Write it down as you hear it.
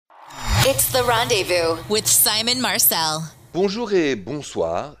It's The Rendezvous with Simon Marcel. Bonjour et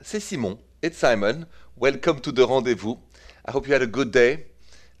bonsoir, c'est Simon. It's Simon. Welcome to The Rendezvous. I hope you had a good day.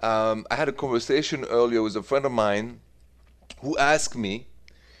 I had a conversation earlier with a friend of mine who asked me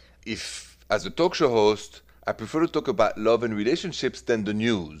if, as a talk show host, I prefer to talk about love and relationships than the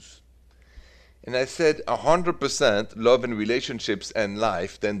news. And I said 100% love and relationships and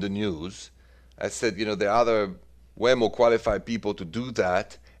life than the news. I said, there are other way more qualified people to do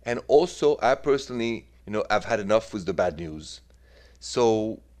that. And also, I personally, I've had enough with the bad news.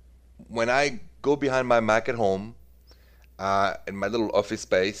 So when I go behind my Mac at home, in my little office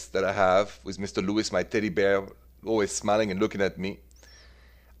space that I have with Mr. Lewis, my teddy bear, always smiling and looking at me,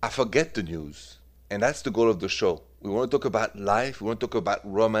 I forget the news. And that's the goal of the show. We want to talk about life. We want to talk about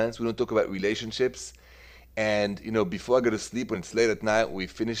romance. We want to talk about relationships. And, before I go to sleep, when it's late at night, we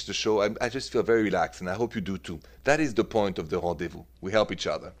finish the show, I just feel very relaxed. And I hope you do too. That is the point of the rendezvous. We help each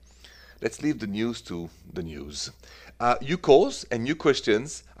other. Let's leave the news to the news. Your calls and your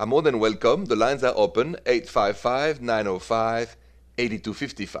questions are more than welcome. The lines are open,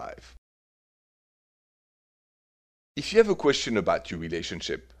 855-905-8255. If you have a question about your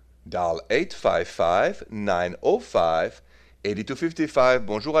relationship, dial 855-905-8255.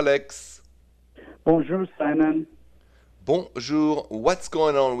 Bonjour, Alex. Bonjour, Simon. Bonjour. What's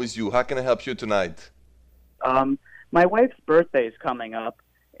going on with you? How can I help you tonight? My wife's birthday is coming up,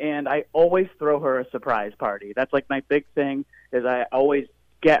 and I always throw her a surprise party. That's like my big thing, is I always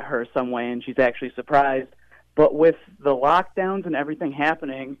get her some way, and she's actually surprised. But with the lockdowns and everything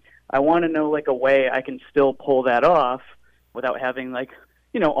happening, I want to know like a way I can still pull that off without having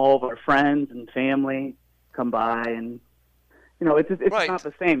all of our friends and family come by, and it's right. not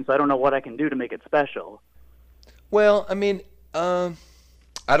the same. So I don't know what I can do to make it special. Well, I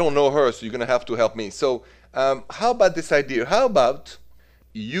don't know her, so you're gonna have to help me. So, how about this idea? How about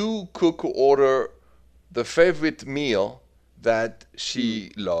you cook or order the favorite meal that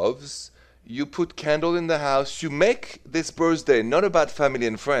she loves? You put candle in the house. You make this birthday not about family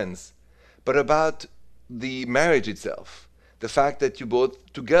and friends, but about the marriage itself. The fact that you're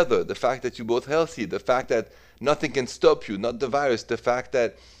both together, the fact that you're both healthy, the fact that nothing can stop you, not the virus, the fact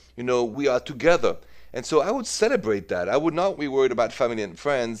that, we are together. And so I would celebrate that. I would not be worried about family and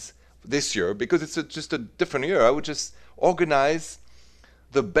friends this year because it's just a different year. I would just organize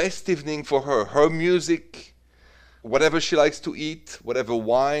the best evening for her. Her music, whatever she likes to eat, whatever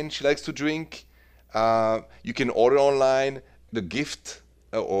wine she likes to drink. You can order online the gift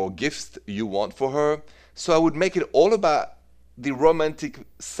or gifts you want for her. So I would make it all about the romantic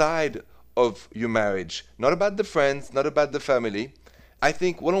side of your marriage, not about the friends, not about the family. I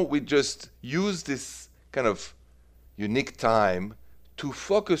think, why don't we just use this kind of unique time to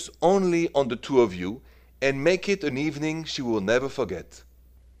focus only on the two of you and make it an evening she will never forget.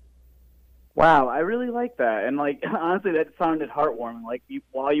 Wow, I really like that. And honestly, that sounded heartwarming.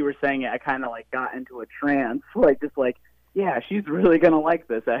 While you were saying it, I kind of got into a trance. Yeah, she's really going to like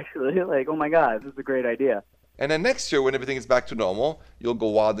this, actually. Oh my God, this is a great idea. And then next year, when everything is back to normal, you'll go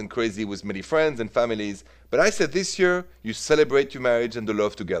wild and crazy with many friends and families. But I said this year, you celebrate your marriage and the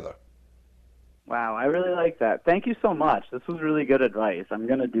love together. Wow, I really like that. Thank you so much. This was really good advice. I'm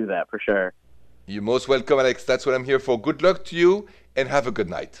going to do that for sure. You're most welcome, Alex. That's what I'm here for. Good luck to you and have a good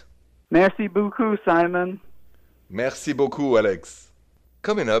night. Merci beaucoup, Simon. Merci beaucoup, Alex.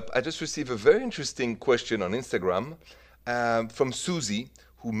 Coming up, I just received a very interesting question on Instagram from Susie,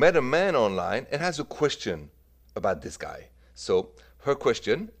 who met a man online and has a question about this guy. So her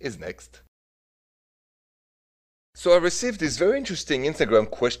question is next. So I received this very interesting Instagram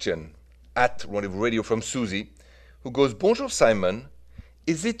question at Rendezvous Radio from Susie, who goes, Bonjour Simon,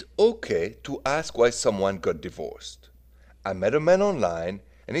 is it okay to ask why someone got divorced? I met a man online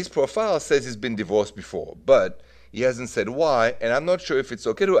and his profile says he's been divorced before, but he hasn't said why, and I'm not sure if it's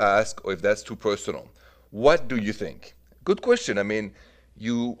okay to ask or if that's too personal. What do you think? Good question.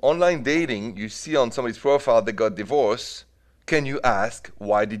 You online dating, you see on somebody's profile they got divorced. Can you ask,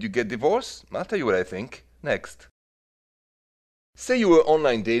 why did you get divorced? I'll tell you what I think. Next. Say you were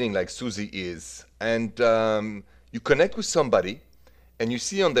online dating like Susie is, and you connect with somebody, and you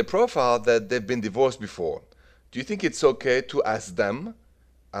see on their profile that they've been divorced before. Do you think it's okay to ask them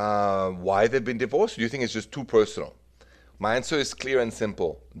why they've been divorced? Or do you think it's just too personal? My answer is clear and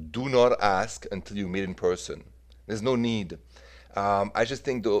simple. Do not ask until you meet in person. There's no need. I just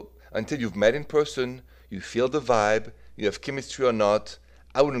think though, until you've met in person, you feel the vibe, you have chemistry or not,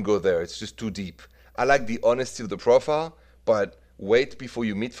 I wouldn't go there. It's just too deep. I like the honesty of the profile, but wait before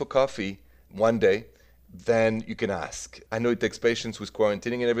you meet for coffee one day, then you can ask. I know it takes patience with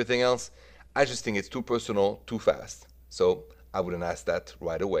quarantining and everything else. I just think it's too personal, too fast. So I wouldn't ask that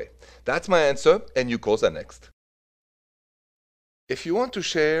right away. That's my answer, and you calls are next. If you want to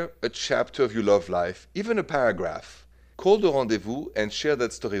share a chapter of your love life, even a paragraph, call the rendezvous and share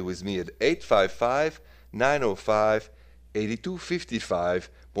that story with me at 855-905-8255.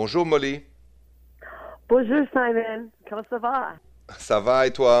 Bonjour Molly. Bonjour Simon, comment ça va? Ça va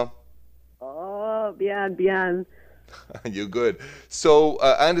et toi? Oh, bien, bien. You're good. So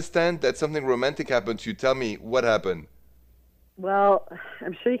I understand that something romantic happened to you. Tell me, what happened? Well,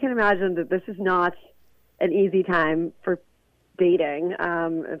 I'm sure you can imagine that this is not an easy time for dating.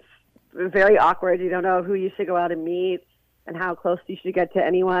 It's very awkward. You don't know who you should go out and meet and how close you should get to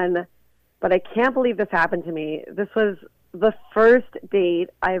anyone. But I can't believe this happened to me. This was the first date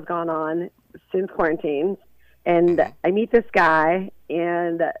I've gone on since quarantine. And I meet this guy,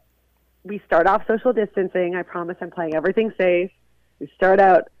 and we start off social distancing. I promise I'm playing everything safe. We start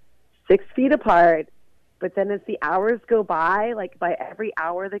out 6 feet apart. But then as the hours go by, like by every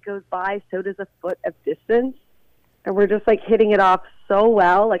hour that goes by, so does a foot of distance. And we're just like hitting it off so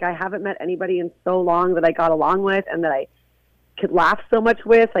well. Like I haven't met anybody in so long that I got along with and that I could laugh so much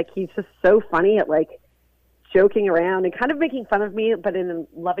with. Like he's just so funny at like joking around and kind of making fun of me, but in a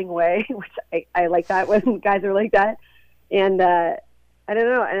loving way, which I like that when guys are like that. And I don't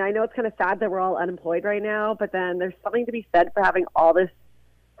know. And I know it's kind of sad that we're all unemployed right now, but then there's something to be said for having all this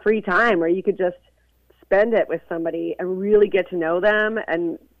free time where you could just spend it with somebody and really get to know them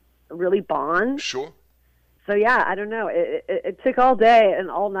and really bond. Sure. So yeah, I don't know. It took all day and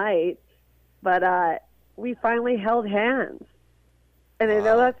all night, but we finally held hands. And I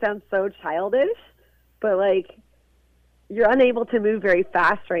know that sounds so childish, but like you're unable to move very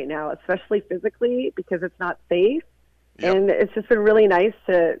fast right now, especially physically because it's not safe. Yep. And it's just been really nice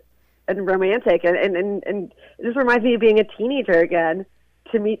and romantic, and it just reminds me of being a teenager again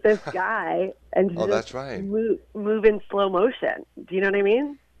to meet this guy and to that's right. move in slow motion. Do you know what I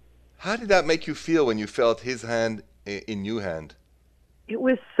mean? How did that make you feel when you felt his hand in your hand? It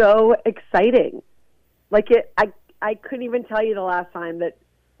was so exciting. Like I couldn't even tell you the last time that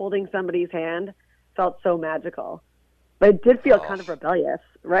holding somebody's hand felt so magical. But it did feel kind of rebellious,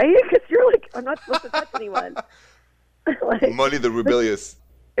 right? Because you're like, I'm not supposed to touch anyone. Like, Molly the rebellious.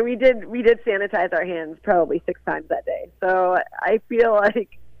 We did sanitize our hands probably 6 times that day. So I feel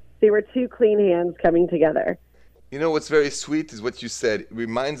like they were 2 clean hands coming together. You know what's very sweet is what you said. It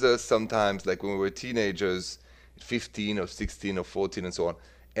reminds us sometimes, like when we were teenagers, 15 or 16 or 14 and so on.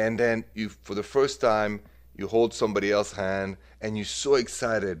 And then you, for the first time, you hold somebody else's hand and you're so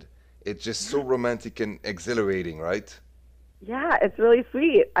excited. It's just so romantic and exhilarating, right? Yeah, it's really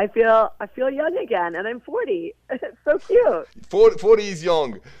sweet. I feel young again, and I'm 40. It's so cute. 40 is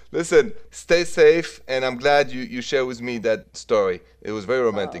young. Listen, stay safe, and I'm glad you share with me that story. It was very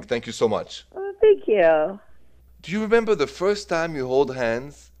romantic. Thank you so much. Oh, thank you. Do you remember the first time you hold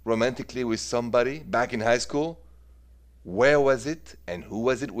hands romantically with somebody back in high school? Where was it, and who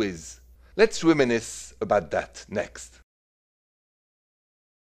was it with? Let's reminisce about that next.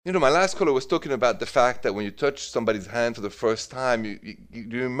 You know, my last caller was talking about the fact that when you touch somebody's hand for the first time, you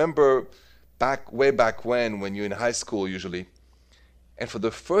remember way back when you're in high school usually, and for the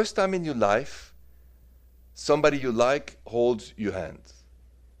first time in your life, somebody you like holds your hand,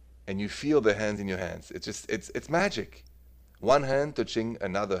 and you feel the hands in your hands. It's magic. One hand touching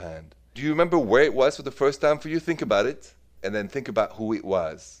another hand. Do you remember where it was for the first time for you? Think about it, and then think about who it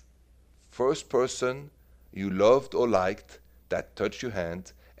was. First person you loved or liked that touched your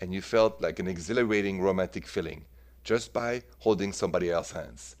hand, and you felt like an exhilarating romantic feeling just by holding somebody else's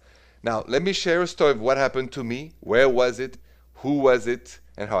hands. Now, let me share a story of what happened to me, where was it, who was it,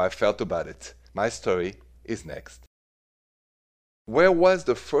 and how I felt about it. My story is next. Where was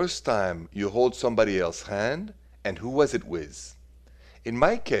the first time you hold somebody else's hand, and who was it with? In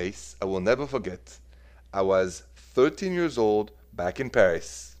my case, I will never forget, I was 13 years old back in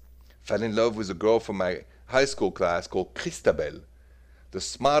Paris. Fell in love with a girl from my high school class called Christabel, the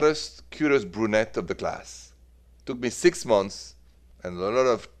smartest, cutest brunette of the class. Took me 6 months and a lot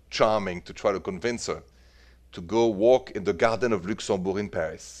of charming to try to convince her to go walk in the Garden of Luxembourg in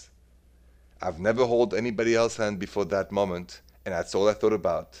Paris. I've never held anybody else's hand before that moment, and that's all I thought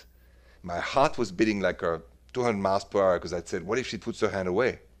about. My heart was beating like 200 miles per hour because I said, what if she puts her hand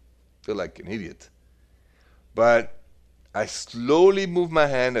away? I feel like an idiot. But I slowly moved my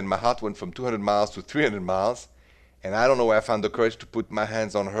hand and my heart went from 200 miles to 300 miles. And I don't know where I found the courage to put my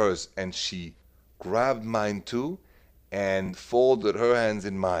hands on hers. And she grabbed mine too and folded her hands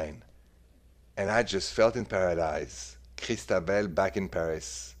in mine. And I just felt in paradise. Christabel back in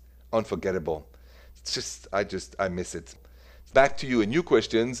Paris. Unforgettable. It's just, I miss it. Back to you and new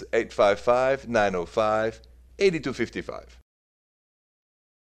questions, 855-905-8255.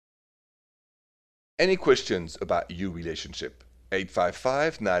 Any questions about your relationship?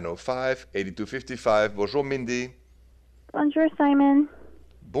 855-905-8255. Bonjour, Mindy. Bonjour, Simon.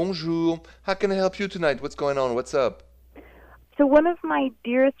 Bonjour. How can I help you tonight? What's going on? What's up? So one of my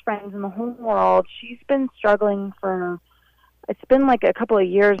dearest friends in the whole world, she's been struggling it's been like a couple of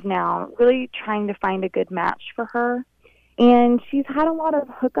years now, really trying to find a good match for her. And she's had a lot of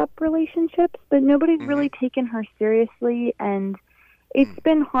hookup relationships, but nobody's really taken her seriously. And it's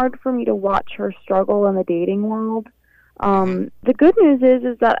been hard for me to watch her struggle in the dating world. The good news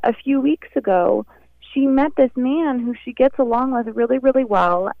is that a few weeks ago, she met this man who she gets along with really, really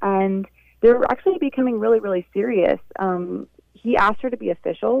well, and they're actually becoming really, really serious. He asked her to be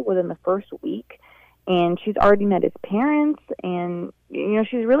official within the first week, and she's already met his parents, and,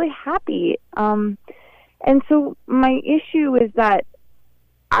 she's really happy. And so my issue is that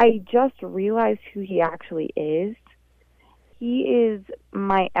I just realized who he actually is. He is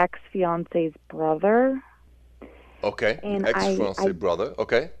my ex-fiance's brother. Okay, and ex-fiancé brother,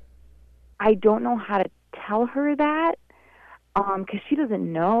 okay. I don't know how to tell her that because she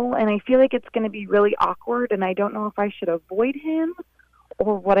doesn't know, and I feel like it's going to be really awkward, and I don't know if I should avoid him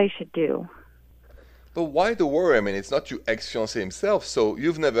or what I should do. But why the worry? I mean, it's not your ex-fiancé himself, so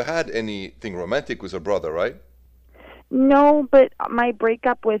you've never had anything romantic with a brother, right? No, but my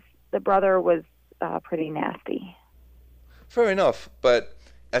breakup with the brother was pretty nasty. Fair enough, but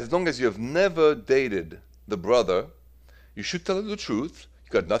as long as you have never dated the brother, you should tell her the truth.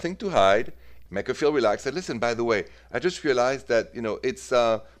 You got nothing to hide. Make her feel relaxed. Say, listen, by the way, I just realized that, it's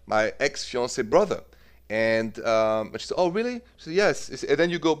my ex-fiancé brother. And she said, oh, really? She said, yes. And then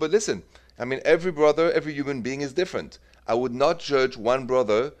you go, but listen, I mean, every brother, every human being is different. I would not judge one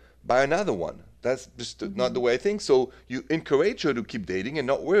brother by another one. That's just not the way I think. So you encourage her to keep dating and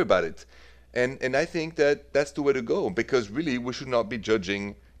not worry about it. And I think that that's the way to go, because really we should not be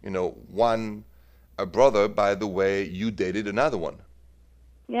judging, a brother by the way you dated another one.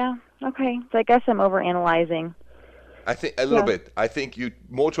 Yeah, okay. So I guess I'm overanalyzing. I think a little bit. I think you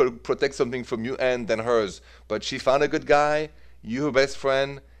more try to protect something from your end than hers. But she found a good guy, you her best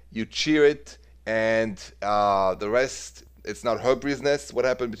friend, you cheer it, and the rest, it's not her business what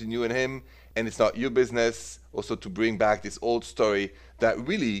happened between you and him, and it's not your business also to bring back this old story that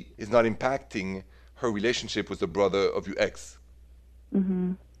really is not impacting her relationship with the brother of your ex.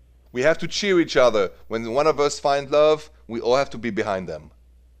 Mm-hmm. We have to cheer each other. When one of us finds love, we all have to be behind them.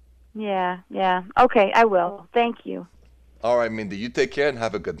 Yeah. Okay, I will. Thank you. All right, Mindy, you take care and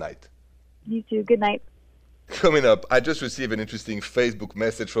have a good night. You too. Good night. Coming up, I just received an interesting Facebook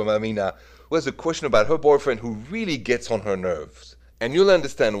message from Amina, who has a question about her boyfriend who really gets on her nerves. And you'll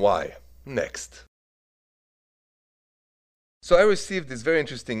understand why. Next. So I received this very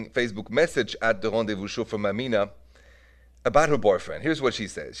interesting Facebook message at the Rendezvous Show from Amina about her boyfriend. Here's what she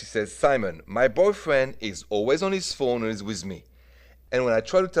says. She says, Simon, my boyfriend is always on his phone and is with me. And when I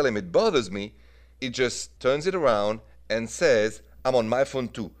try to tell him it bothers me, he just turns it around and says, I'm on my phone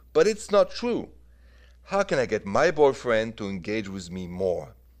too. But it's not true. How can I get my boyfriend to engage with me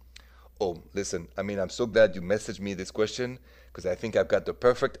more? Oh, listen, I'm so glad you messaged me this question because I think I've got the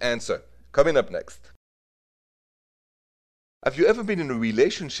perfect answer. Coming up next. Have you ever been in a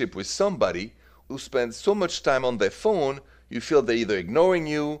relationship with somebody who spends so much time on their phone, you feel they're either ignoring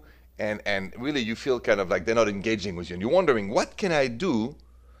you and really you feel kind of like they're not engaging with you. And you're wondering, what can I do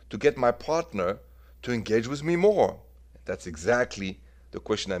to get my partner to engage with me more? That's exactly the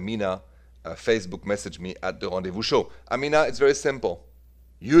question Amina Facebook messaged me at the Rendezvous Show. Amina, it's very simple.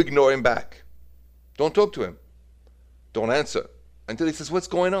 You ignore him back. Don't talk to him. Don't answer until he says, what's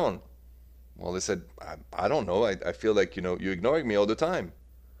going on? Well, they said, I don't know. I feel like, you're ignoring me all the time.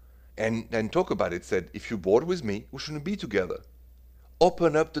 And then talk about it. Said, if you're bored with me, we shouldn't be together.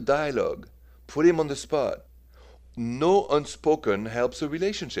 Open up the dialogue. Put him on the spot. No unspoken helps a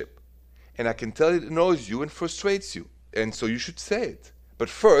relationship. And I can tell it annoys you and frustrates you. And so you should say it. But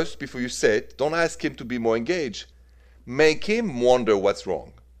first, before you say it, don't ask him to be more engaged. Make him wonder what's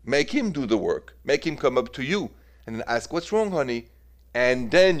wrong. Make him do the work. Make him come up to you and then ask, what's wrong, honey?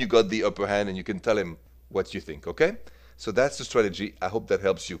 And then you got the upper hand and you can tell him what you think, okay? So that's the strategy. I hope that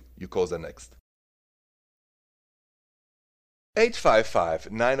helps you. You call that next.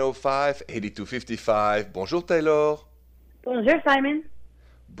 855-905-8255. Bonjour, Taylor. Bonjour, Simon.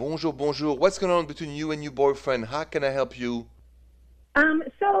 Bonjour. What's going on between you and your boyfriend? How can I help you?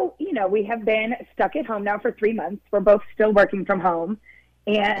 So, we have been stuck at home now for 3 months. We're both still working from home.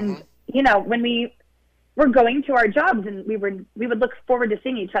 And, when we were going to our jobs and we would look forward to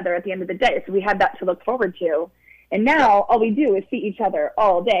seeing each other at the end of the day. So we had that to look forward to. And now all we do is see each other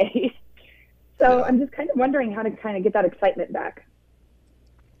all day. So I'm just kind of wondering how to kind of get that excitement back.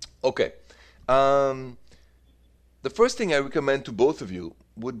 Okay. The first thing I recommend to both of you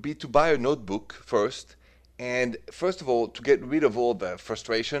would be to buy a notebook first. And first of all, to get rid of all the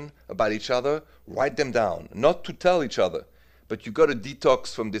frustration about each other, write them down. Not to tell each other, but you got to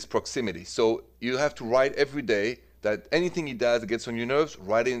detox from this proximity. So you have to write every day that anything he does that gets on your nerves,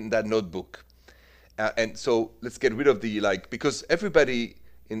 write it in that notebook. And so let's get rid of the, because everybody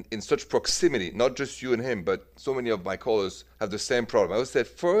in such proximity, not just you and him, but so many of my callers have the same problem. I always said,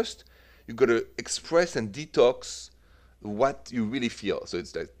 first, you got to express and detox what you really feel. So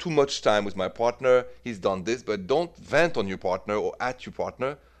it's like too much time with my partner, he's done this, but don't vent on your partner or at your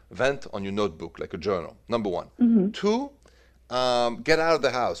partner, vent on your notebook, like a journal, number one. Mm-hmm. Two, get out of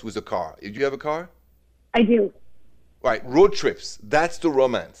the house with a car. Do you have a car? I do. Right, road trips, that's the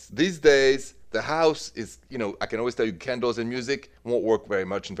romance. These days, the house is, I can always tell you candles and music won't work very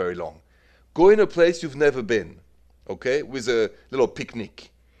much and very long. Go in a place you've never been, okay, with a little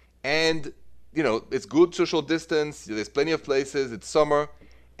picnic. And it's good social distance, there's plenty of places, it's summer,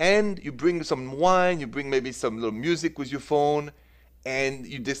 and you bring some wine, you bring maybe some little music with your phone, and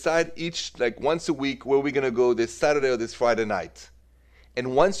you decide once a week where we're going to go this Saturday or this Friday night.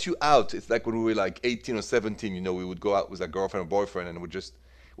 And once you're out, it's like when we were 18 or 17, we would go out with a girlfriend or boyfriend and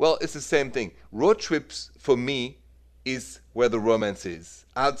it's the same thing. Road trips, for me, is where the romance is,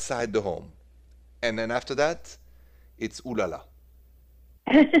 outside the home. And then after that, it's ooh la la.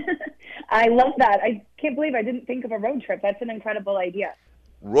 I love that. I can't believe I didn't think of a road trip. That's an incredible idea.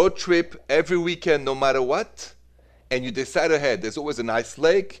 Road trip every weekend, no matter what, and you decide ahead. There's always a nice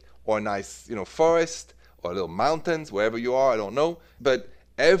lake or a nice, forest or little mountains, wherever you are, I don't know. But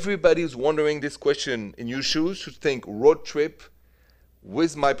everybody's wondering this question in your shoes should think road trip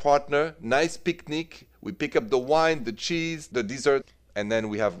with my partner, nice picnic. We pick up the wine, the cheese, the dessert, and then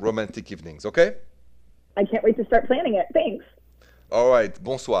we have romantic evenings, okay? I can't wait to start planning it. Thanks. All right,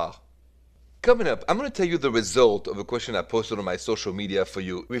 bonsoir. Coming up, I'm going to tell you the result of a question I posted on my social media for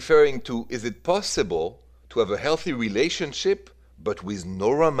you, referring to, is it possible to have a healthy relationship but with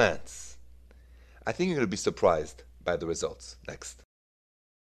no romance? I think you're going to be surprised by the results. Next.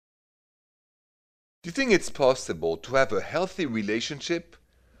 Do you think it's possible to have a healthy relationship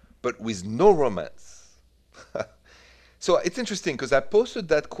but with no romance? So it's interesting because I posted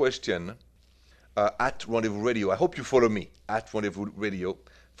that question at Rendezvous Radio. I hope you follow me at Rendezvous Radio.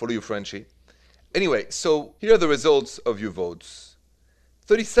 Follow you, Frenchie. Anyway, so here are the results of your votes.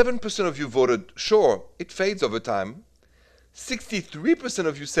 37% of you voted sure, it fades over time. 63%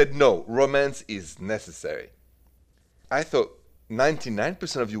 of you said no, romance is necessary. I thought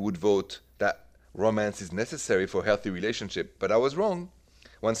 99% of you would vote that romance is necessary for a healthy relationship, but I was wrong.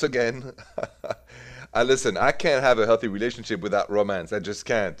 Once again, listen, I can't have a healthy relationship without romance. I just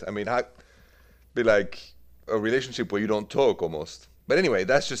can't. I mean, I'd be like a relationship where you don't talk almost. But anyway,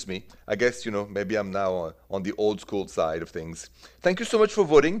 that's just me. I guess, maybe I'm now on the old school side of things. Thank you so much for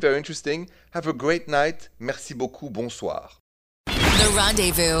voting. Very interesting. Have a great night. Merci beaucoup. Bonsoir. The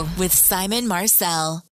Rendezvous with Simon Marcel.